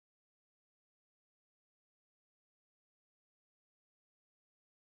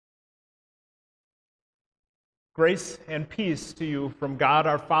Grace and peace to you from God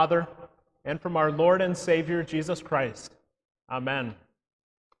our Father and from our Lord and Savior Jesus Christ. Amen.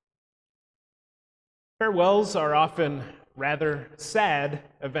 Farewells are often rather sad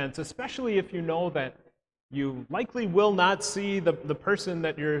events, especially if you know that you likely will not see the person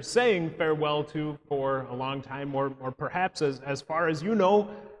that you're saying farewell to for a long time, or perhaps as far as you know,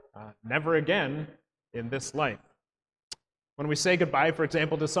 never again in this life. When we say goodbye, for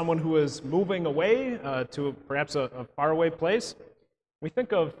example, to someone who is moving away to perhaps a faraway place, we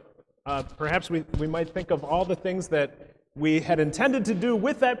think of, perhaps we might think of all the things that we had intended to do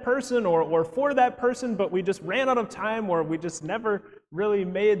with that person or for that person, but we just ran out of time, or we just never really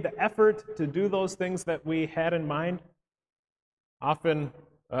made the effort to do those things that we had in mind. Often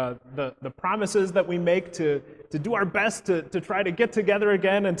the promises that we make to do our best to try to get together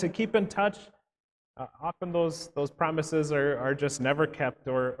again and to keep in touch, often those promises are just never kept,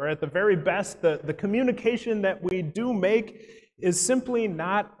 or at the very best, the communication that we do make is simply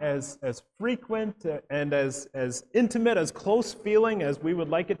not as frequent and as intimate, as close feeling as we would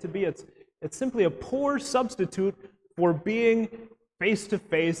like it to be. It's simply a poor substitute for being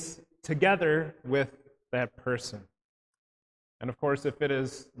face-to-face together with that person. And of course, if it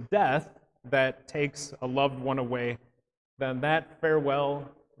is death that takes a loved one away, then that farewell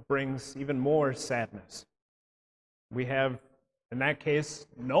brings even more sadness. We have, in that case,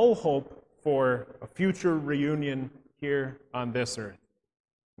 no hope for a future reunion here on this earth.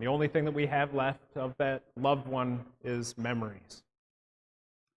 The only thing that we have left of that loved one is memories.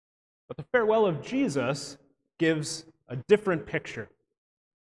 But the farewell of Jesus gives a different picture.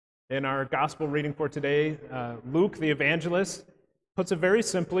 In our gospel reading for today, Luke, the evangelist, puts it very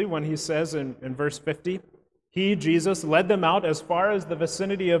simply when he says in verse 50, "He, Jesus, led them out as far as the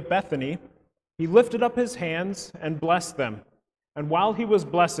vicinity of Bethany. He lifted up his hands and blessed them. And while he was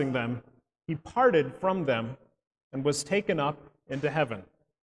blessing them, he parted from them and was taken up into heaven."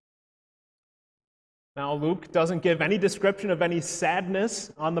 Now, Luke doesn't give any description of any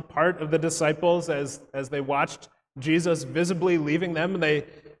sadness on the part of the disciples as they watched Jesus visibly leaving them. They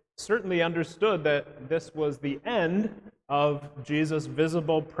certainly understood that this was the end of Jesus'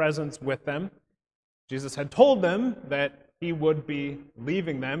 visible presence with them. Jesus had told them that he would be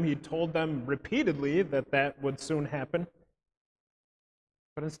leaving them. He told them repeatedly that would soon happen.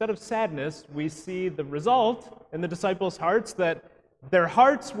 But instead of sadness, we see the result in the disciples' hearts, that their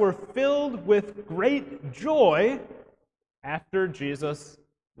hearts were filled with great joy after Jesus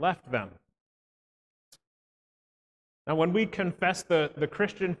left them. Now, when we confess the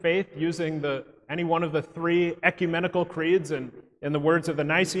Christian faith using any one of the three ecumenical creeds, and in the words of the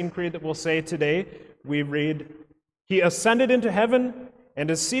Nicene Creed that we'll say today, we read, "He ascended into heaven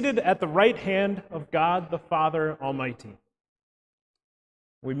and is seated at the right hand of God the Father Almighty."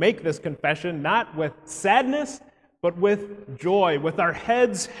 We make this confession not with sadness, but with joy, with our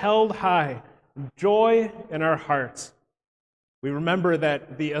heads held high, joy in our hearts. We remember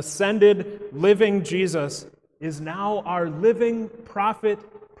that the ascended, living Jesus is now our living prophet,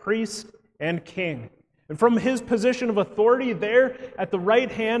 priest, and king. And from his position of authority there at the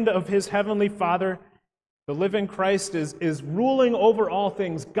right hand of his heavenly Father, the living Christ is ruling over all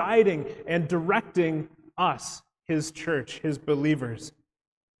things, guiding and directing us, his church, his believers.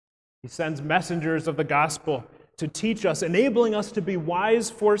 He sends messengers of the gospel to teach us, enabling us to be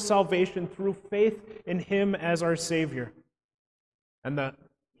wise for salvation through faith in him as our Savior. And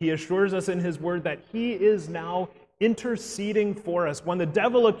he assures us in his word that he is now interceding for us. When the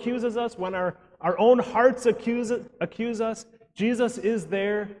devil accuses us, when our own hearts accuse us, Jesus is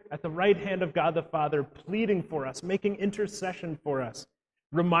there at the right hand of God the Father, pleading for us, making intercession for us,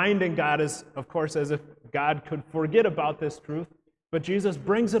 reminding God, as if God could forget about this truth. But Jesus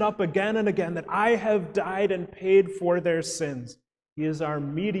brings it up again and again, that I have died and paid for their sins. He is our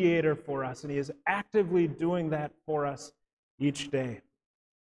mediator for us, and he is actively doing that for us each day.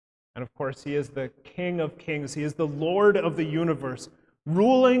 And of course, he is the King of Kings. He is the Lord of the universe,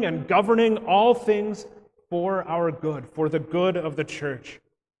 ruling and governing all things for our good, for the good of the church.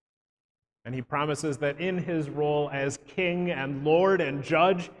 And he promises that in his role as King and Lord and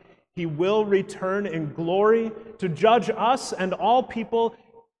Judge, he will return in glory to judge us and all people,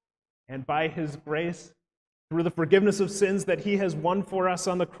 and by his grace, through the forgiveness of sins that he has won for us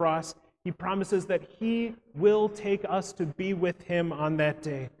on the cross, he promises that he will take us to be with him on that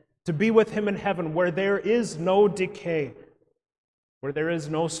day, to be with him in heaven, where there is no decay, where there is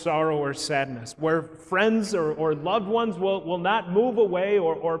no sorrow or sadness, where friends or loved ones will not move away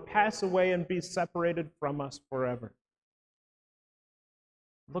or pass away and be separated from us forever.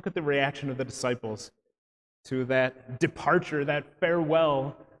 Look at the reaction of the disciples to that departure, that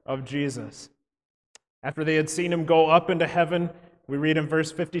farewell of Jesus. After they had seen him go up into heaven, we read in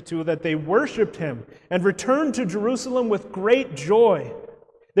verse 52 that they worshiped him and returned to Jerusalem with great joy.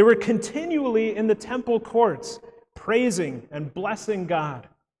 They were continually in the temple courts, praising and blessing God.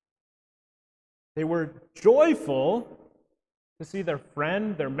 They were joyful to see their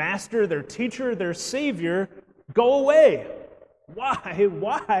friend, their master, their teacher, their Savior go away. Why?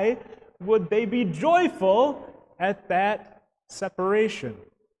 Why would they be joyful at that separation?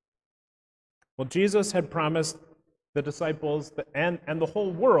 Well, Jesus had promised the disciples and the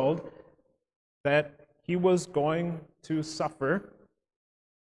whole world that he was going to suffer,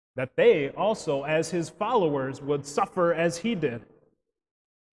 that they also, as his followers, would suffer as he did.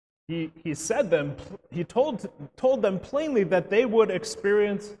 He told them plainly that they would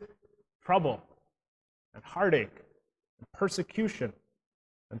experience trouble and heartache and persecution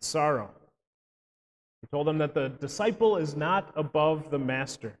and sorrow. He told them that the disciple is not above the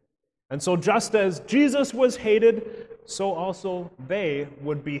master. And so just as Jesus was hated, so also they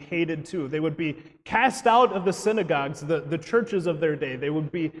would be hated too. They would be cast out of the synagogues, the churches of their day. They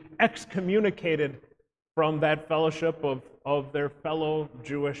would be excommunicated from that fellowship of their fellow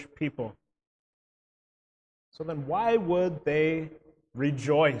Jewish people. So then why would they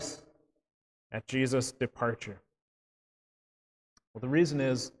rejoice at Jesus' departure? Well, the reason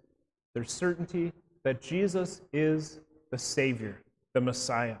is there's certainty that Jesus is the Savior, the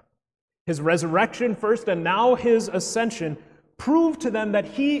Messiah. His resurrection first and now his ascension proved to them that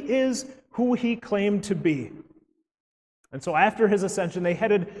he is who he claimed to be. And so after his ascension, they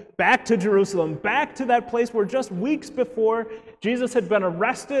headed back to Jerusalem, back to that place where just weeks before Jesus had been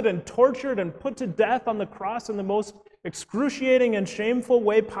arrested and tortured and put to death on the cross in the most excruciating and shameful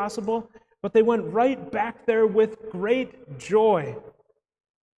way possible. But they went right back there with great joy,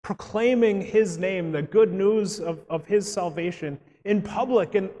 proclaiming his name, the good news of his salvation in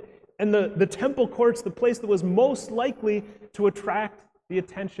public and the temple courts, the place that was most likely to attract the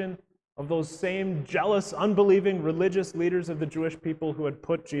attention of those same jealous, unbelieving religious leaders of the Jewish people who had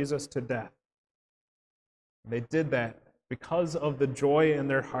put Jesus to death. They did that because of the joy in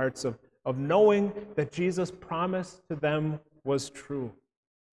their hearts of knowing that Jesus' promise to them was true,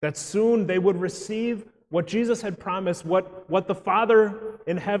 that soon they would receive what Jesus had promised, what the Father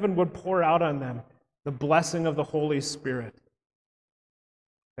in heaven would pour out on them, the blessing of the Holy Spirit.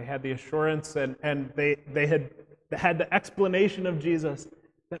 They had the assurance and they had the explanation of Jesus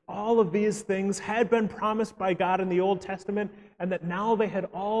that all of these things had been promised by God in the Old Testament and that now they had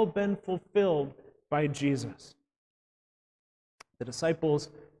all been fulfilled by Jesus. The disciples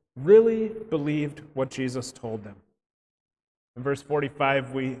really believed what Jesus told them. In verse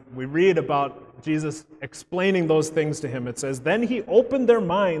 45, we read about Jesus explaining those things to him. It says, "Then he opened their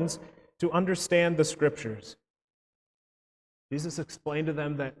minds to understand the Scriptures." Jesus explained to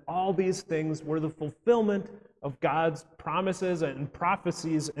them that all these things were the fulfillment of God's promises and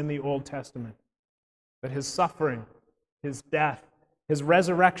prophecies in the Old Testament. That his suffering, his death, his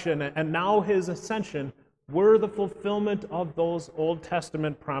resurrection, and now his ascension were the fulfillment of those Old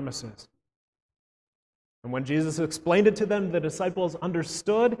Testament promises. And when Jesus explained it to them, the disciples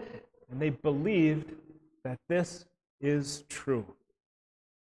understood and they believed that this is true.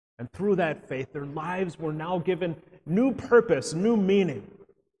 And through that faith, their lives were now given new purpose, new meaning.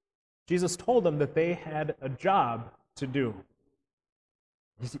 Jesus told them that they had a job to do.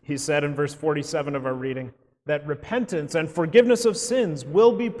 He said in verse 47 of our reading that repentance and forgiveness of sins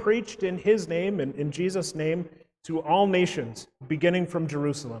will be preached in his name and in Jesus' name to all nations, beginning from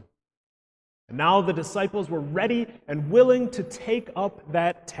Jerusalem. And now the disciples were ready and willing to take up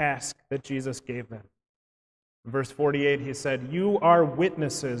that task that Jesus gave them. In verse 48, he said, "You are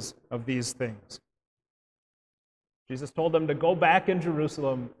witnesses of these things." Jesus told them to go back in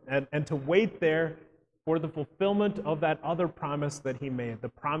Jerusalem and to wait there for the fulfillment of that other promise that he made, the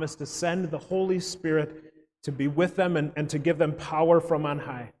promise to send the Holy Spirit to be with them and to give them power from on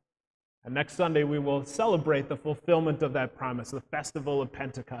high. And next Sunday we will celebrate the fulfillment of that promise, the festival of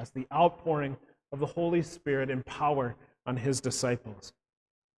Pentecost, the outpouring of the Holy Spirit in power on his disciples.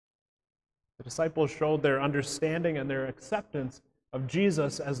 The disciples showed their understanding and their acceptance of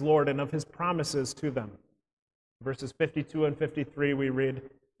Jesus as Lord and of his promises to them. Verses 52 and 53 we read,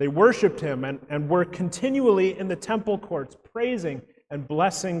 "They worshipped him and were continually in the temple courts, praising and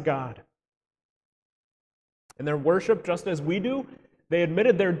blessing God." In their worship, just as we do, they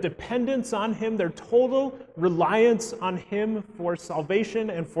admitted their dependence on him, their total reliance on him for salvation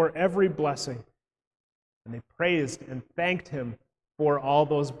and for every blessing. And they praised and thanked him for all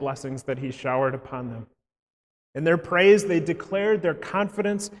those blessings that he showered upon them. In their praise, they declared their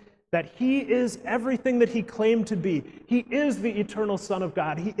confidence that he is everything that he claimed to be. He is the eternal Son of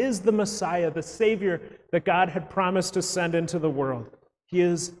God. He is the Messiah, the Savior that God had promised to send into the world. He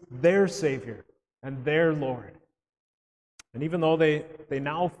is their Savior and their Lord. And even though they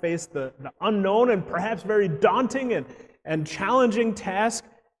now face the unknown and perhaps very daunting and challenging task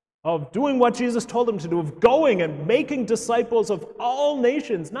of doing what Jesus told them to do, of going and making disciples of all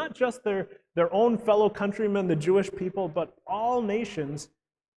nations, not just their own fellow countrymen, the Jewish people, but all nations,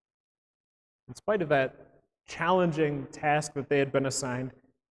 in spite of that challenging task that they had been assigned,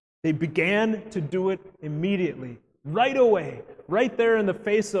 they began to do it immediately, right away, right there in the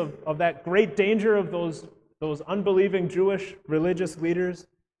face of that great danger of those unbelieving Jewish religious leaders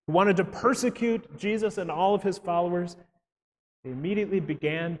who wanted to persecute Jesus and all of his followers. They immediately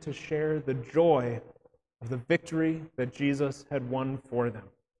began to share the joy of the victory that Jesus had won for them.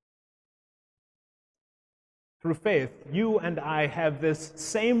 Through faith, you and I have this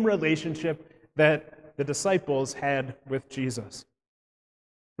same relationship that the disciples had with Jesus.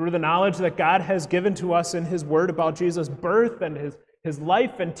 Through the knowledge that God has given to us in his word about Jesus' birth and his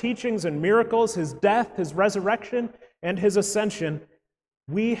life and teachings and miracles, his death, his resurrection, and his ascension,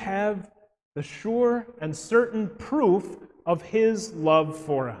 we have the sure and certain proof of his love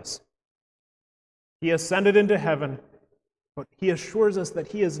for us. He ascended into heaven, but he assures us that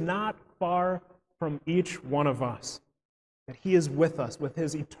he is not far from each one of us, that he is with us with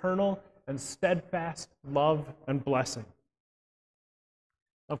his eternal and steadfast love and blessing.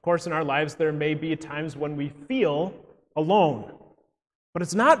 Of course, in our lives, there may be times when we feel alone. But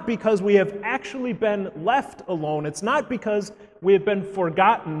it's not because we have actually been left alone. It's not because we have been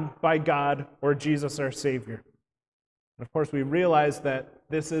forgotten by God or Jesus our Savior. And of course, we realize that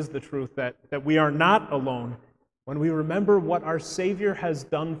this is the truth, that we are not alone when we remember what our Savior has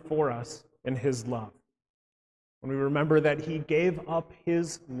done for us in his love. When we remember that he gave up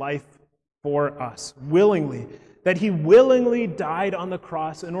his life for us willingly, that he willingly died on the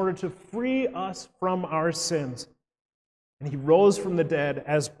cross in order to free us from our sins. And he rose from the dead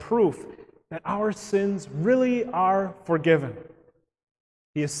as proof that our sins really are forgiven.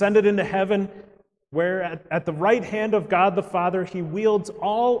 He ascended into heaven, where at the right hand of God the Father, he wields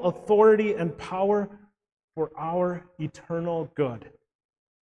all authority and power for our eternal good.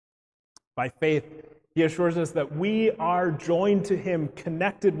 By faith, he assures us that we are joined to him,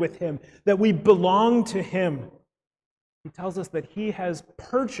 connected with him, that we belong to him. He tells us that he has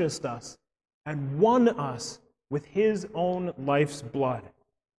purchased us and won us with his own life's blood.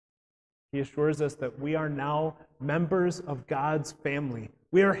 He assures us that we are now members of God's family.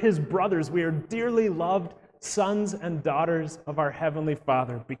 We are his brothers. We are dearly loved sons and daughters of our Heavenly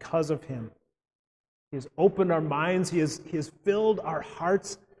Father because of him. He has opened our minds. He has filled our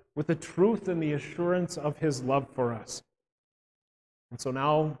hearts with the truth and the assurance of his love for us. And so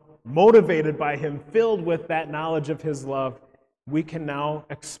now, motivated by him, filled with that knowledge of his love, we can now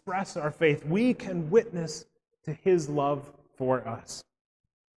express our faith. We can witness to his love for us.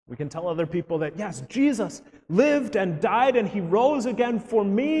 We can tell other people that, yes, Jesus lived and died and he rose again for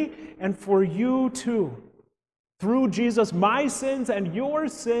me and for you too. Through Jesus, my sins and your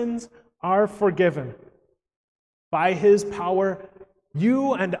sins are forgiven. By his power,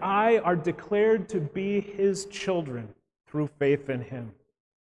 you and I are declared to be his children through faith in him.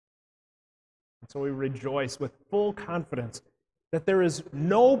 And so we rejoice with full confidence that there is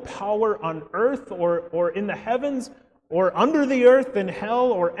no power on earth or in the heavens or under the earth in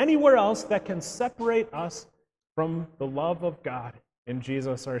hell or anywhere else that can separate us from the love of God in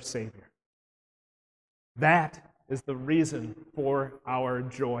Jesus our Savior. That is the reason for our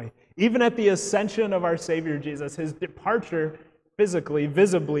joy. Even at the ascension of our Savior Jesus, his departure physically,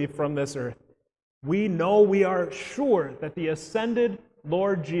 visibly from this earth, we know, we are sure that the ascended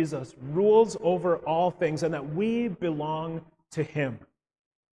Lord Jesus rules over all things and that we belong to him.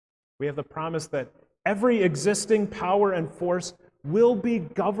 We have the promise that every existing power and force will be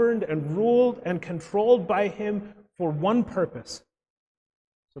governed and ruled and controlled by him for one purpose,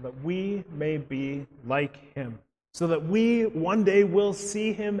 so that we may be like him, so that we one day will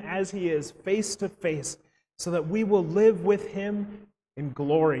see him as he is, face to face, so that we will live with him in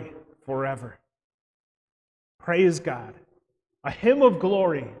glory forever. Praise God. A hymn of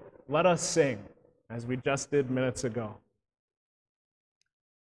glory, let us sing, as we just did minutes ago.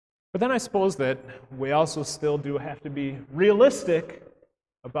 But then I suppose that we also still do have to be realistic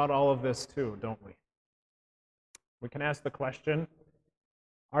about all of this too, don't we? We can ask the question,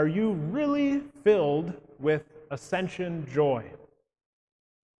 are you really filled with ascension joy?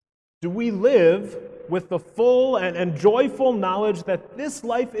 Do we live with the full and joyful knowledge that this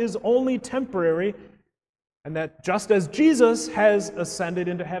life is only temporary And that just as Jesus has ascended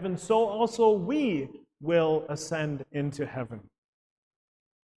into heaven, so also we will ascend into heaven.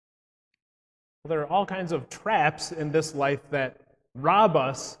 Well, there are all kinds of traps in this life that rob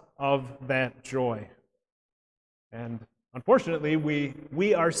us of that joy. And unfortunately,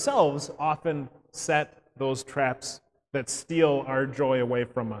 we ourselves often set those traps that steal our joy away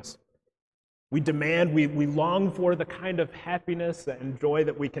from us. We demand, we long for the kind of happiness and joy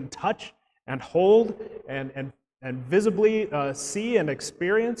that we can touch and hold and visibly see and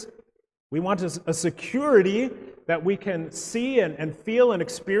experience. We want a security that we can see and feel and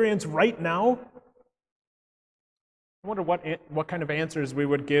experience right now. I wonder what kind of answers we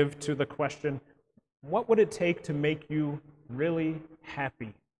would give to the question, what would it take to make you really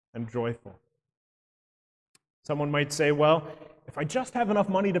happy and joyful? Someone might say, well, if I just have enough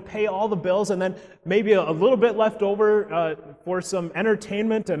money to pay all the bills and then maybe a little bit left over for some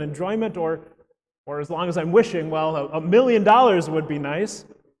entertainment and enjoyment, or as long as I'm wishing, well, $1 million would be nice.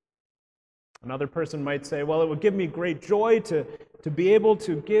 Another person might say, well, it would give me great joy to be able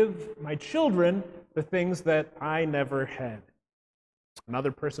to give my children the things that I never had.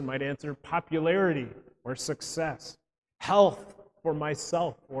 Another person might answer popularity or success, health for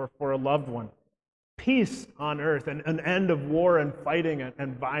myself or for a loved one, peace on earth, and an end of war and fighting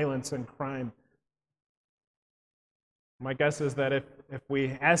and violence and crime. My guess is that if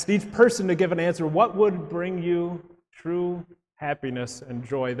we asked each person to give an answer, what would bring you true happiness and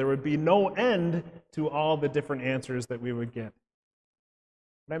joy, there would be no end to all the different answers that we would get.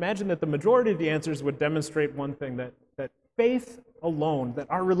 But I imagine that the majority of the answers would demonstrate one thing, that faith alone, that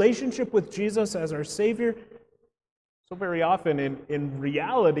our relationship with Jesus as our Savior, so very often in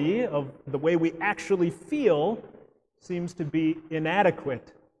reality of the way we actually feel, seems to be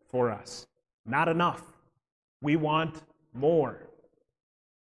inadequate for us. Not enough. We want more.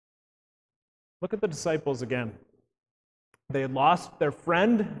 Look at the disciples again. They had lost their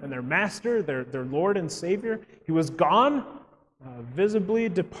friend and their master, their Lord and Savior. He was gone, visibly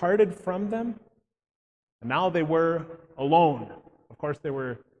departed from them. And now they were alone. Of course, they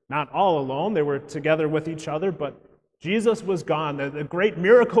were not all alone. They were together with each other, but Jesus was gone. The great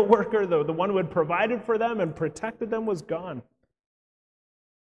miracle worker, the one who had provided for them and protected them, was gone.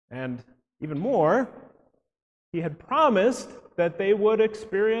 And even more, he had promised that they would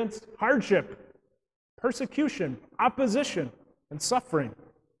experience hardship, persecution, opposition, and suffering.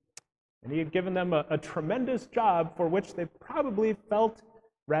 And he had given them a tremendous job for which they probably felt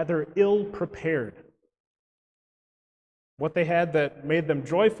rather ill-prepared. What they had that made them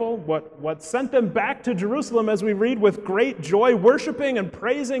joyful, what sent them back to Jerusalem, as we read, with great joy, worshiping and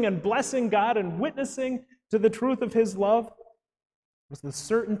praising and blessing God and witnessing to the truth of his love, was the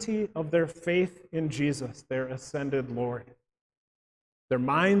certainty of their faith in Jesus, their ascended Lord. Their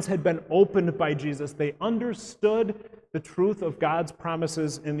minds had been opened by Jesus. They understood the truth of God's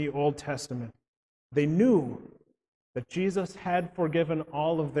promises in the Old Testament. They knew that Jesus had forgiven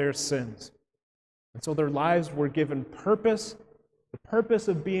all of their sins. And so their lives were given purpose, the purpose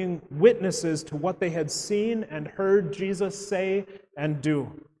of being witnesses to what they had seen and heard Jesus say and do.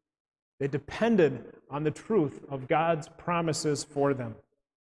 They depended on the truth of God's promises for them.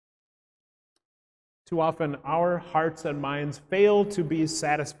 Too often, our hearts and minds fail to be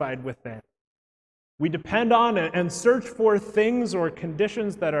satisfied with that. We depend on and search for things or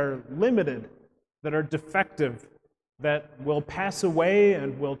conditions that are limited, that are defective, that will pass away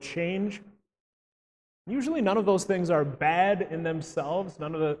and will change. Usually none of those things are bad in themselves.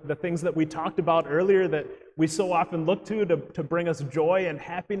 None of the things that we talked about earlier that we so often look to bring us joy and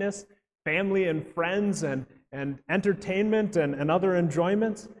happiness, family and friends and entertainment and other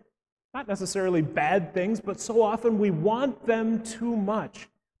enjoyments. Not necessarily bad things, but so often we want them too much.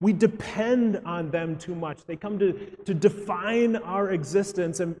 We depend on them too much. They come to define our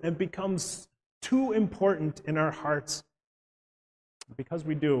existence and become too important in our hearts. Because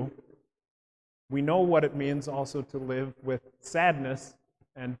we do, we know what it means also to live with sadness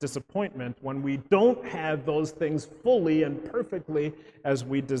and disappointment when we don't have those things fully and perfectly as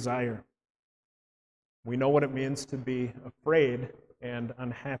we desire. We know what it means to be afraid and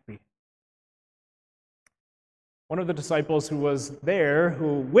unhappy. One of the disciples who was there,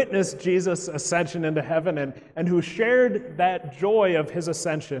 who witnessed Jesus' ascension into heaven and who shared that joy of his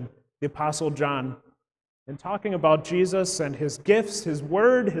ascension, the Apostle John, in talking about Jesus and his gifts, his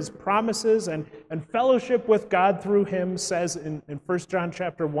word, his promises, and fellowship with God through him, says in 1 John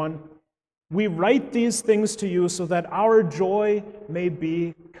chapter 1, "We write these things to you so that our joy may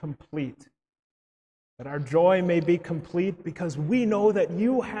be complete." That our joy may be complete because we know that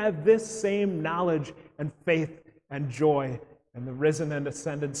you have this same knowledge and faith and joy in the risen and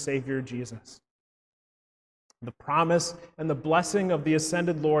ascended Savior Jesus. The promise and the blessing of the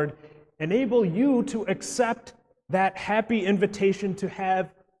ascended Lord enable you to accept that happy invitation to have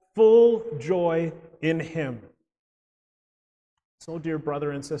full joy in Him. So, dear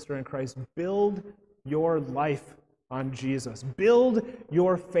brother and sister in Christ, build your life on Jesus. Build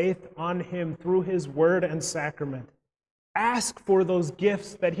your faith on Him through His word and sacrament. Ask for those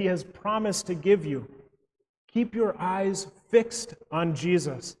gifts that He has promised to give you. Keep your eyes fixed on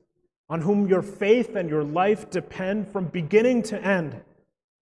Jesus, on whom your faith and your life depend from beginning to end.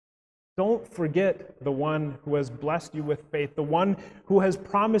 Don't forget the one who has blessed you with faith, the one who has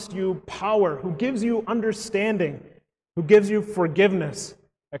promised you power, who gives you understanding, who gives you forgiveness,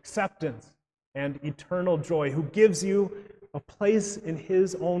 acceptance, and eternal joy, who gives you a place in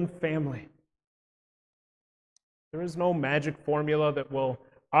His own family. There is no magic formula that will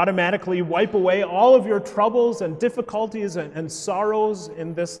automatically wipe away all of your troubles and difficulties and sorrows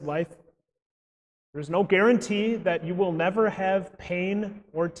in this life. There's no guarantee that you will never have pain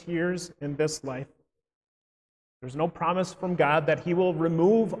or tears in this life. There's no promise from God that He will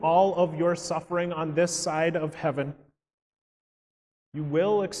remove all of your suffering on this side of heaven. You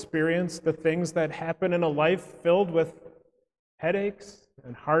will experience the things that happen in a life filled with headaches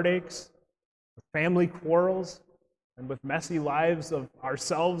and heartaches, with family quarrels, and with messy lives of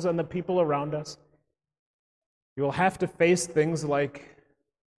ourselves and the people around us. You will have to face things like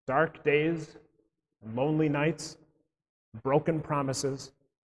dark days, and lonely nights, broken promises.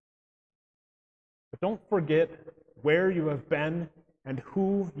 But don't forget where you have been and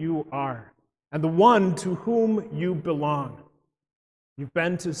who you are, and the one to whom you belong. You've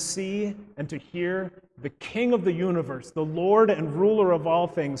been to see and to hear the King of the universe, the Lord and ruler of all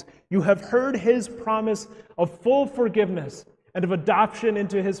things. You have heard His promise of full forgiveness and of adoption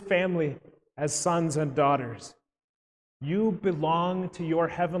into His family as sons and daughters. You belong to your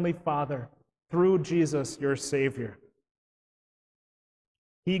Heavenly Father through Jesus, your Savior.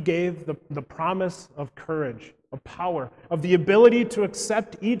 He gave the promise of courage, of power, of the ability to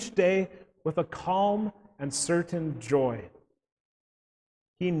accept each day with a calm and certain joy.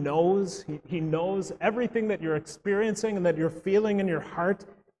 He knows everything that you're experiencing and that you're feeling in your heart,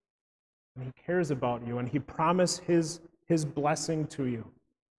 and He cares about you, and He promised His blessing to you.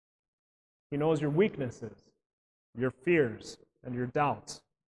 He knows your weaknesses, your fears, and your doubts.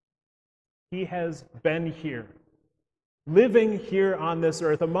 He has been here, living here on this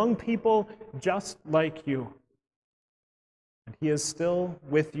earth among people just like you. And He is still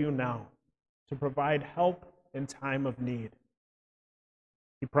with you now to provide help in time of need.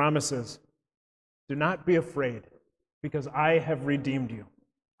 He promises, "Do not be afraid, because I have redeemed you.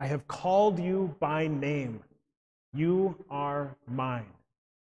 I have called you by name. You are mine.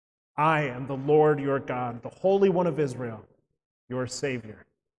 I am the Lord your God, the Holy One of Israel, your Savior."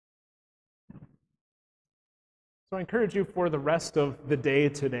 So I encourage you for the rest of the day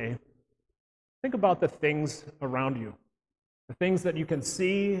today, think about the things around you, the things that you can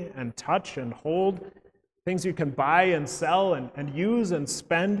see and touch and hold, things you can buy and sell and use and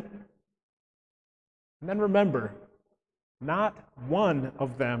spend. And then remember, not one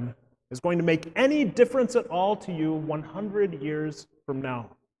of them is going to make any difference at all to you 100 years from now.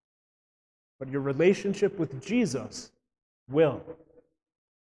 But your relationship with Jesus will.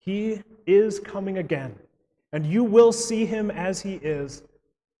 He is coming again, and you will see Him as He is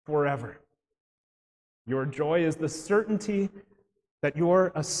forever. Your joy is the certainty that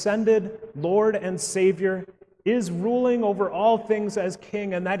your ascended Lord and Savior is ruling over all things as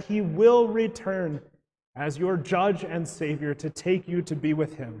King, and that He will return as your judge and Savior to take you to be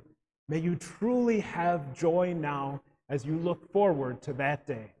with Him. May you truly have joy now as you look forward to that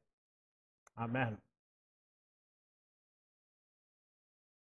day. Amen.